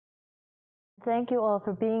Thank you all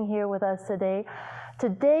for being here with us today.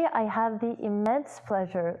 Today, I have the immense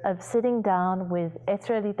pleasure of sitting down with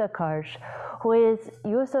Estrellita Karsh, who is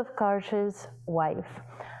Yousuf Karsh's wife.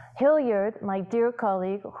 Hilliard, my dear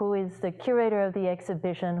colleague, who is the curator of the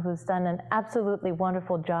exhibition, who's done an absolutely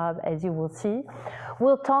wonderful job, as you will see,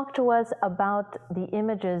 will talk to us about the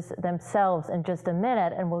images themselves in just a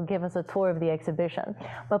minute and will give us a tour of the exhibition.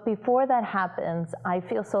 But before that happens, I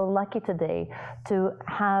feel so lucky today to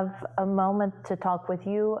have a moment to talk with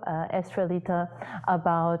you, Estrellita,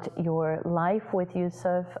 about your life with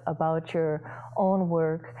Yousuf, about your own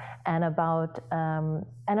work, and about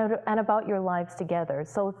your lives together.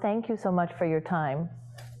 So thank you so much for your time.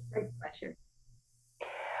 Great pleasure.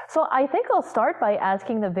 So I think I'll start by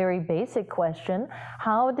asking the very basic question: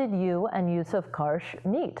 how did you and Yousuf Karsh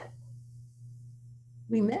meet?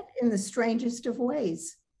 We met in the strangest of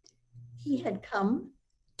ways. He had come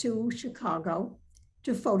to Chicago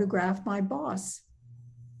to photograph my boss,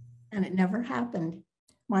 and it never happened.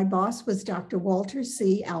 My boss was Dr. Walter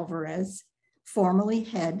C. Alvarez, formerly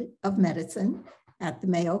head of medicine at the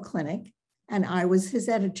Mayo Clinic, and I was his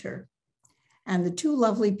editor. And the two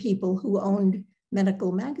lovely people who owned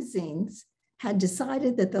medical magazines had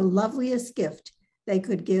decided that the loveliest gift they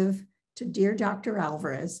could give to dear Dr.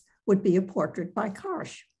 Alvarez would be a portrait by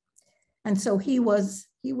Karsh. And so he was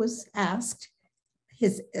asked.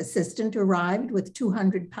 His assistant arrived with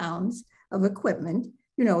 200 pounds of equipment.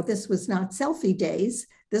 You know, this was not selfie days.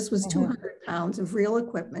 This was 200 pounds of real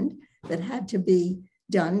equipment that had to be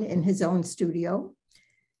done in his own studio.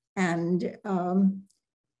 And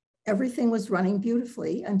everything was running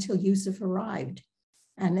beautifully until Yousuf arrived.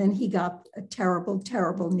 And then he got a terrible,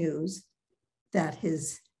 terrible news that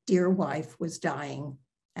his dear wife was dying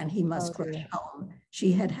and he must rush home.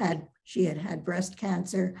 She had had breast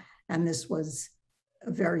cancer, and this was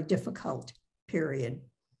a very difficult period.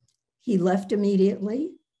 He left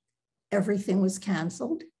immediately. Everything was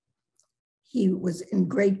canceled. He was in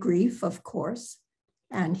great grief, of course,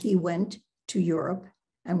 and he went to Europe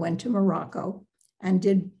and went to Morocco and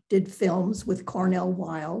did films with Cornell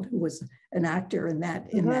Wilde, who was an actor in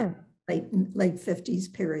that late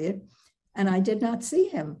 50s period. And I did not see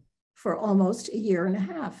him for almost a year and a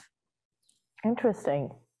half.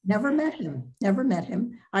 Interesting. Never met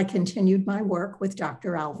him. I continued my work with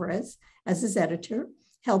Dr. Alvarez as his editor,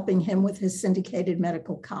 helping him with his syndicated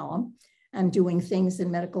medical column and doing things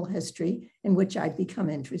in medical history in which I'd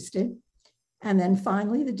become interested. And then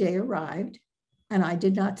finally the day arrived and I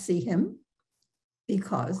did not see him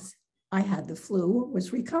because I had the flu,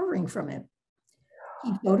 was recovering from it.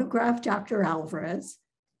 He photographed Dr. Alvarez,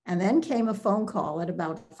 and then came a phone call at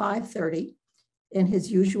about 5:30 in his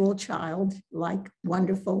usual childlike,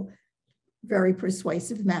 wonderful, very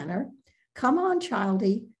persuasive manner. Come on,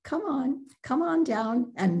 childie, come on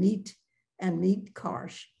down and meet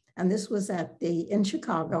Karsh. And this was in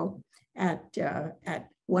Chicago at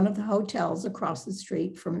one of the hotels across the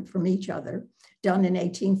street from each other, done in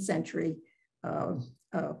 18th century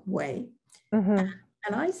way.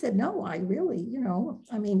 And I said, no, I really,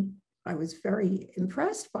 I mean, I was very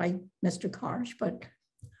impressed by Mr. Karsh, but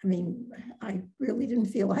I mean, I really didn't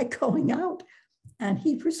feel like going out. And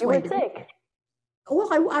he persuaded me. You were sick?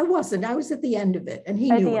 Well, I wasn't. I was at the end of it, and he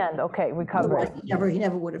knew. At the end, okay, recovered. He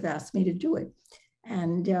never would have asked me to do it.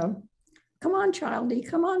 And come on,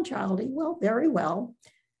 childie. Well, very well.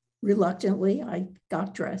 Reluctantly, I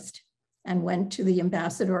got dressed and went to the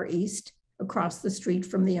Ambassador East, across the street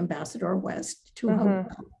from the Ambassador West, two hotels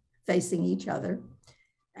facing each other.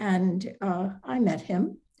 And I met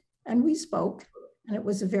him and we spoke, and it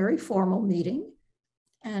was a very formal meeting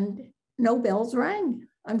and no bells rang,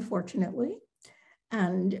 unfortunately.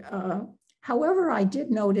 And however, I did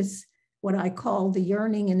notice what I call the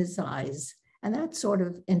yearning in his eyes, and that sort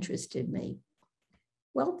of interested me.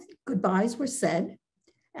 Well, goodbyes were said,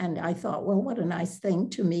 and I thought, well, what a nice thing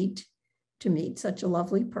to meet such a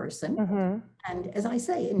lovely person. And as I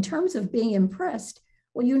say, in terms of being impressed,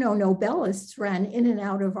 well, Nobelists ran in and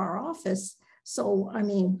out of our office. So, I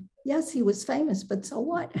mean, yes, he was famous, but so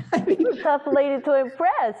what? I mean, tough lady to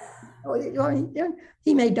impress.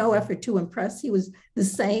 He made no effort to impress. He was the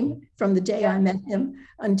same from the day I met him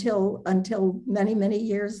until many, many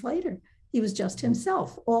years later. He was just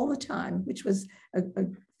himself all the time, which was a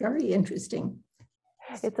very interesting.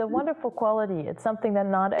 It's a wonderful quality. It's something that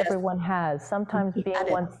not everyone has. Sometimes being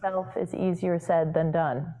oneself is easier said than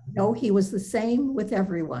done. No, he was the same with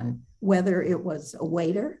everyone, whether it was a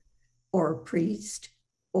waiter or a priest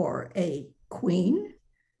or a queen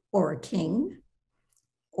or a king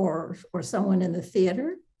or someone in the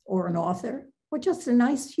theater or an author or just a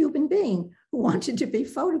nice human being who wanted to be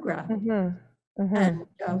photographed. And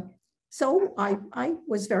So I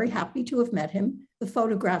was very happy to have met him. The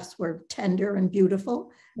photographs were tender and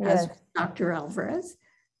beautiful, Yes. as Dr. Alvarez.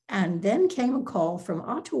 And then came a call from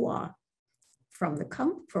Ottawa, from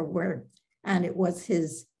and it was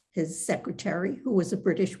his secretary, who was a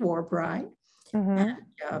British war bride. And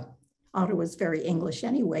Ottawa's very English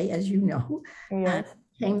anyway, as you know. Yes. And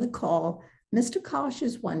came the call, Mr. Karsh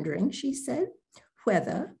is wondering, she said,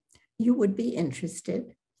 whether you would be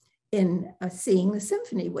interested in seeing the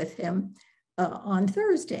symphony with him on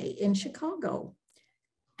Thursday in Chicago.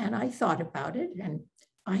 And I thought about it, and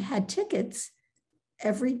I had tickets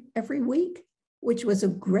every week, which was a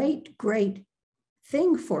great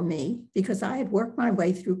thing for me, because I had worked my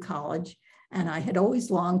way through college and I had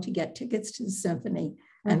always longed to get tickets to the symphony.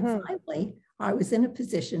 And finally, I was in a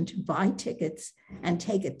position to buy tickets and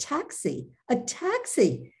take a taxi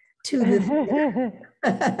to the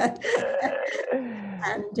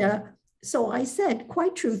and so I said,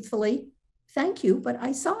 quite truthfully, thank you, but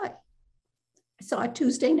I saw it. I saw it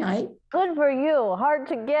Tuesday night. Good for you. Hard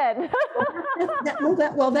to get.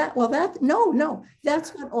 No,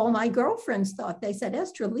 that's what all my girlfriends thought. They said,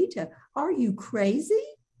 Estrellita, are you crazy?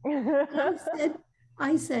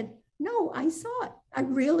 I said, no, I saw it. I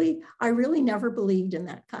really never believed in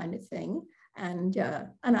that kind of thing. And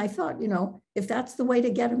I thought, if that's the way to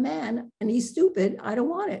get a man and he's stupid, I don't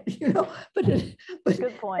want it, but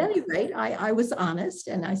Good point. at any rate, I was honest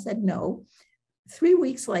and I said no. 3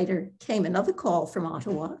 weeks later came another call from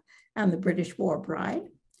Ottawa and the British war bride.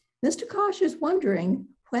 Mr. Karsh is wondering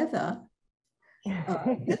whether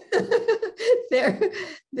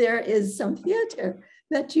there is some theater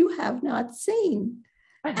that you have not seen.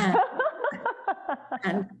 And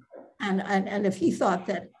if he thought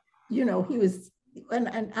that, he was,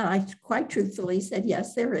 and I quite truthfully said,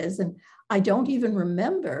 yes, there is. And I don't even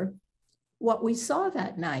remember what we saw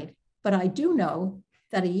that night, but I do know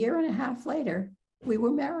that a year and a half later, we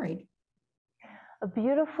were married. A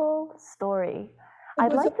beautiful story.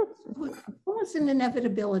 It was an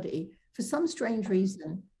inevitability for some strange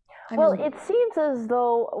reason. It seems as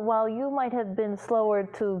though while you might have been slower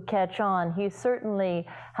to catch on, he certainly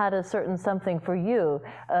had a certain something for you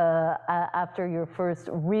after your first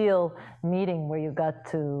real meeting where you got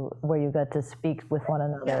to speak with one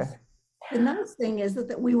another. Yes. The nice thing is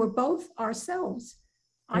that we were both ourselves.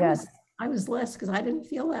 I was less because I didn't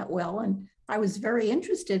feel that well, and I was very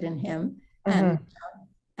interested in him, and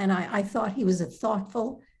I thought he was a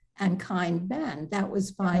thoughtful and kind man. That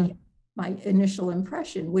was my initial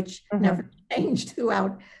impression, which never changed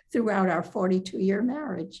throughout our 42-year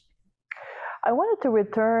marriage. I wanted to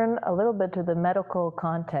return a little bit to the medical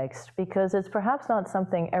context, because it's perhaps not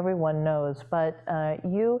something everyone knows, but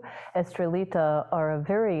you, Estrellita, are a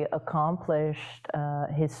very accomplished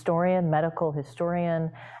medical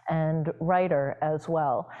historian, and writer as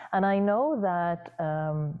well. And I know that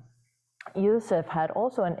Yousuf had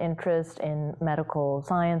also an interest in medical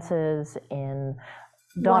sciences, in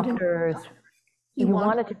doctors. He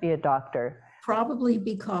wanted to be a doctor. Probably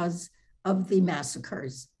because of the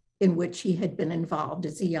massacres in which he had been involved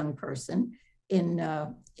as a young person in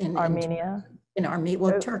Armenia.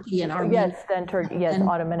 Turkey and Armenia. Yes, then Turkey, yes,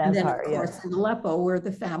 Ottoman Empire. And then, of course, in Aleppo, where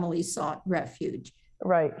the family sought refuge.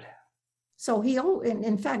 Right. So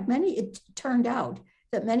in fact, it turned out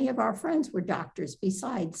that many of our friends were doctors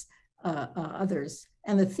besides others.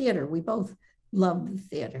 And the theater, we both loved the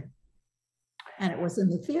theater. And it was in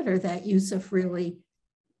the theater that Yousuf really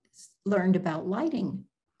learned about lighting.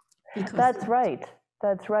 That's right.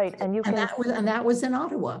 And that was in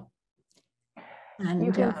Ottawa. And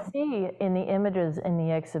you can see in the images in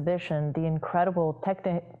the exhibition the incredible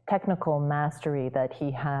technical mastery that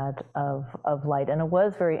he had of light. And I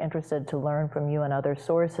was very interested to learn from you and other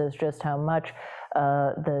sources just how much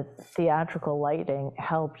the theatrical lighting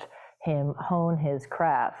helped him hone his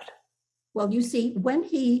craft. Well, you see, when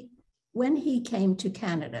he came to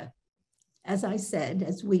Canada, as I said,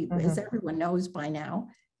 as everyone knows by now,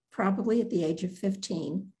 probably at the age of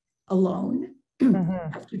 15, alone,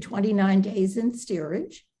 after 29 days in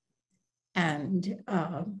steerage, and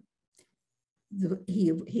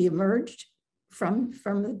he emerged from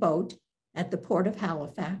the boat at the port of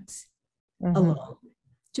Halifax alone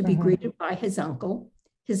to be greeted by his uncle.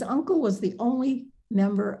 His uncle was the only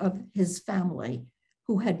member of his family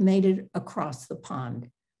who had made it across the pond.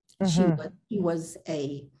 He was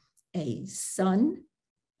a son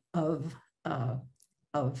of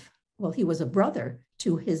he was a brother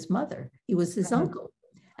to his mother. He was his uncle,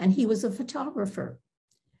 and he was a photographer,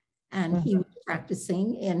 and he was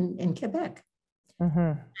practicing in Quebec.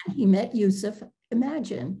 And he met Yousuf.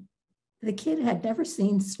 Imagine, the kid had never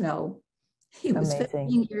seen snow. He was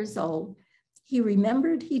 15 years old. he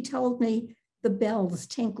remembered, he told me, the bells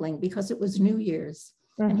tinkling because it was New Year's.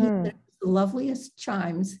 And he said it was the loveliest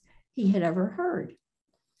chimes he had ever heard.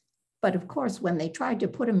 But of course, when they tried to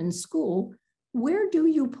put him in school, where do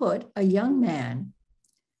you put a young man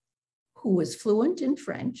who was fluent in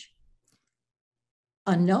French,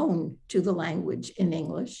 unknown to the language in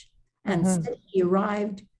English, and said he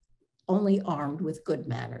arrived only armed with good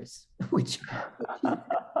manners,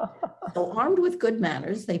 so armed with good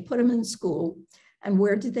manners, they put him in school. And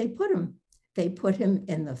where did they put him? They put him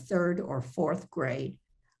in the 3rd or 4th grade,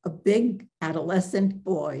 a big adolescent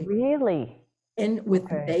boy. Really? In with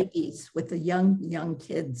the babies, with the young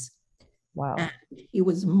kids. Wow. And he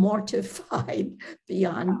was mortified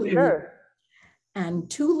beyond belief. Sure. And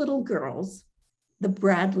 2 little girls, the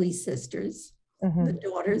Bradley sisters, the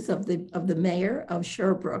daughters of the mayor of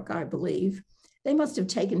Sherbrooke, I believe, they must have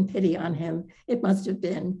taken pity on him. It must have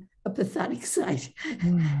been a pathetic sight.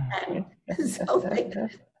 And so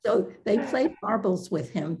they played marbles with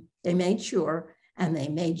him. They made sure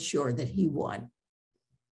that he won.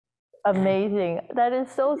 Amazing. That is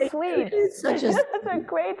so sweet. It's such a, That's a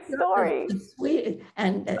great story. Sweet.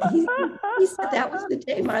 And he said that was the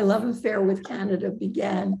day my love affair with Canada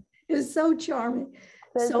began. It was so charming.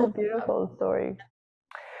 That's so a beautiful story.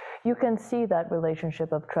 You can see that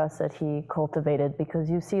relationship of trust that he cultivated because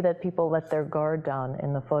you see that people let their guard down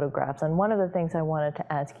in the photographs. And one of the things I wanted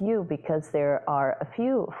to ask you, because there are a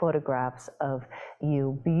few photographs of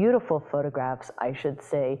you, beautiful photographs, I should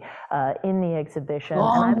say, in the exhibition.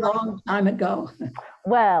 Long time ago.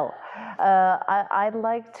 Well, I'd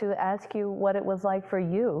like to ask you what it was like for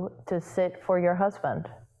you to sit for your husband.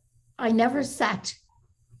 I never sat.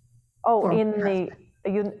 Oh, in the...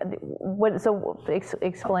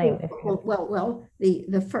 explain. Well,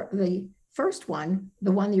 the first one,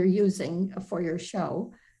 the one you're using for your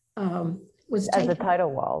show, was as a title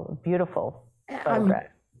wall. Beautiful photograph.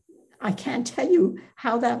 I can't tell you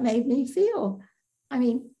how that made me feel. I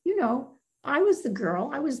mean, I was the girl.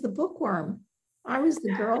 I was the bookworm. I was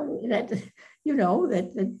the girl that,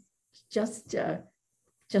 that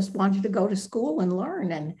just wanted to go to school and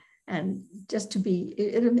learn and just to be,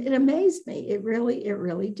 it amazed me. It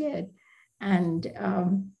really did. And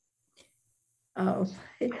well,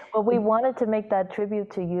 we wanted to make that tribute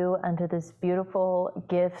to you and to this beautiful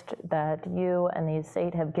gift that you and the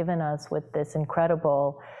estate have given us with this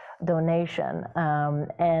incredible donation.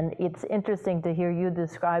 And it's interesting to hear you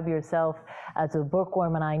describe yourself as a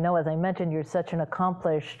bookworm. And I know, as I mentioned, you're such an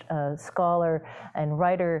accomplished scholar and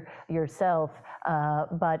writer yourself.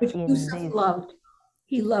 But which Yousuf loved.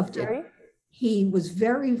 He loved it. Sorry? He was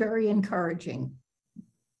very, very encouraging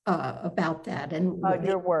about that. And about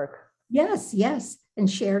your work. Yes,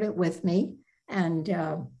 and shared it with me. And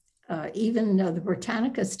even the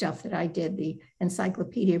Britannica stuff that I did, the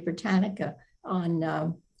Encyclopedia Britannica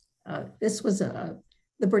on, this was the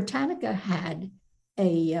Britannica had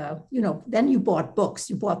a, then you bought books,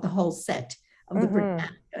 you bought the whole set of the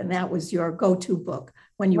Britannica, and that was your go-to book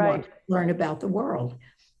when you wanted to learn about the world.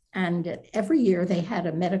 And every year they had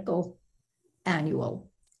a medical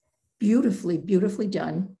annual, beautifully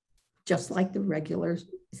done, just like the regular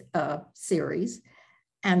series.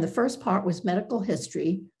 And the first part was medical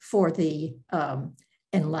history for the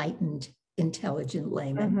enlightened, intelligent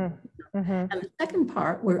layman. And the second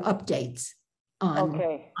part were updates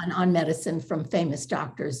on medicine from famous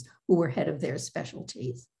doctors who were head of their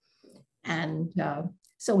specialties. And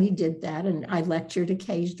so he did that, and I lectured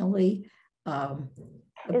occasionally.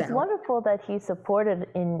 It's wonderful that he supported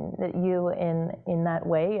you in that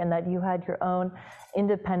way, and that you had your own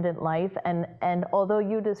independent life. And although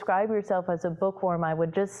you describe yourself as a bookworm, I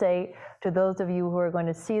would just say to those of you who are going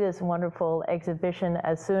to see this wonderful exhibition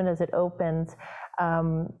as soon as it opens,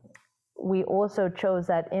 we also chose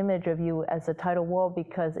that image of you as a title wall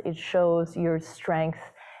because it shows your strength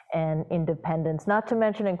and independence, not to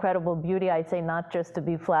mention incredible beauty. I say not just to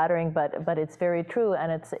be flattering, but it's very true.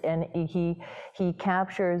 And he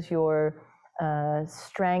captures your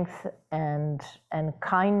strength and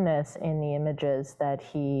kindness in the images that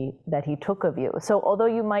he took of you. So although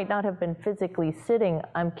you might not have been physically sitting,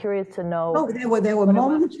 I'm curious to know. Oh, there were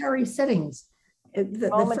momentary sittings.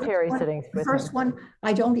 The first one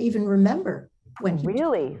I don't even remember when he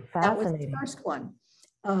really fascinating. That was the first one.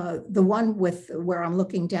 The one with where I'm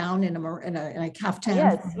looking down in a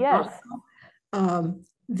caftan. Yes.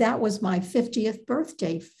 That was my 50th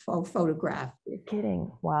birthday photograph. You're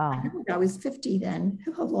kidding. Wow. I was 50 then,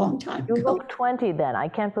 a long time ago. You look 20 then. I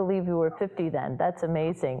can't believe you were 50 then. That's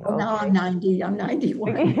amazing. Well, now I'm 90. I'm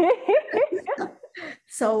 91.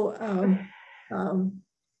 So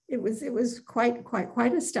it was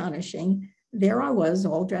quite astonishing. there I was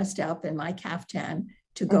all dressed up in my caftan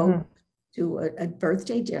to go to a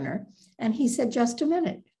birthday dinner. And he said, just a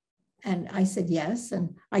minute. And I said, yes.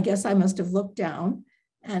 And I guess I must have looked down,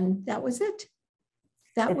 and that was it.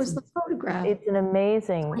 That was the photograph. It's an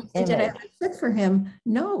amazing image. Did I sit for him?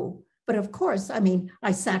 No. But of course, I mean,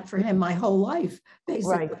 I sat for him my whole life,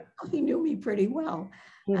 basically. Right. He knew me pretty well.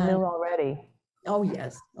 He knew already. Oh,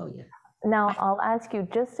 yes. Oh, yes. Now, I'll ask you,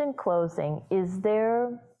 just in closing, is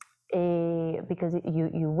there because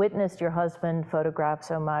you witnessed your husband photograph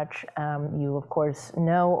so much, you of course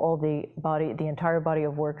know all the entire body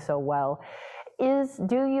of work so well.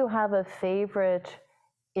 Do you have a favorite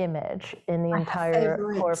image in the entire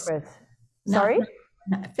corpus? Sorry?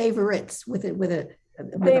 Favorites with a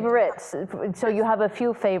favorites. So you have a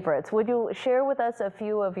few favorites. Would you share with us a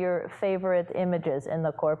few of your favorite images in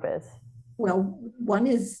the corpus? Well, one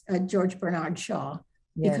is George Bernard Shaw,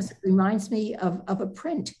 because it reminds me of a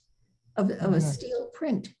print, of a steel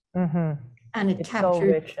print. And it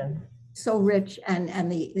captured so rich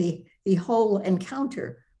and the whole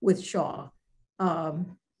encounter with Shaw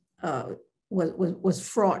was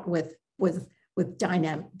fraught with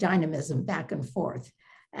dynamism back and forth.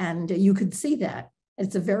 And you could see that.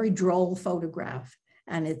 It's a very droll photograph.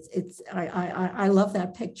 And I love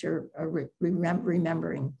that picture,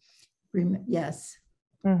 remembering. Yes.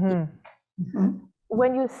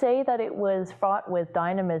 When you say that it was fraught with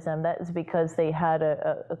dynamism, that is because they had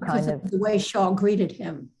a kind of the way Shaw greeted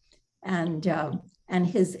him, and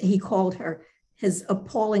he called her his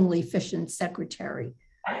appallingly efficient secretary,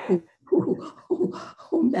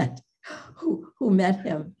 who met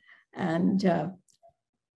him, and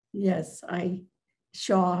yes,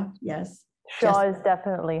 Shaw, yes. Shaw is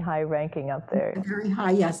definitely high ranking up there. Very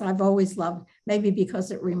high, yes. I've always loved, maybe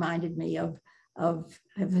because it reminded me of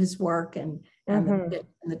his work and the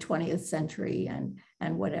 20th century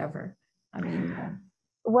and whatever. I mean.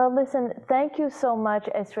 Well, listen, thank you so much,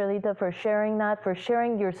 Estrellita, for sharing that, for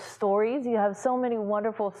sharing your stories. You have so many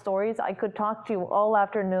wonderful stories. I could talk to you all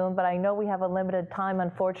afternoon, but I know we have a limited time,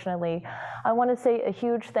 unfortunately. I want to say a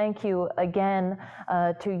huge thank you again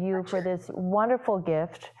to you for this wonderful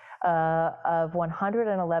gift of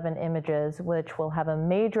 111 images, which will have a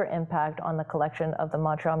major impact on the collection of the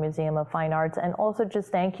Montreal Museum of Fine Arts. And also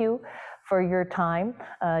just thank you for your time,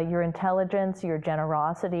 your intelligence, your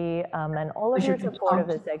generosity, and all of your support of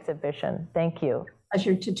this exhibition. Thank you.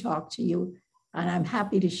 Pleasure to talk to you. And I'm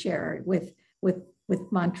happy to share it with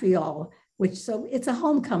Montreal, so it's a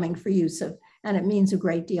homecoming for Yousuf, and it means a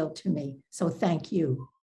great deal to me. So thank you.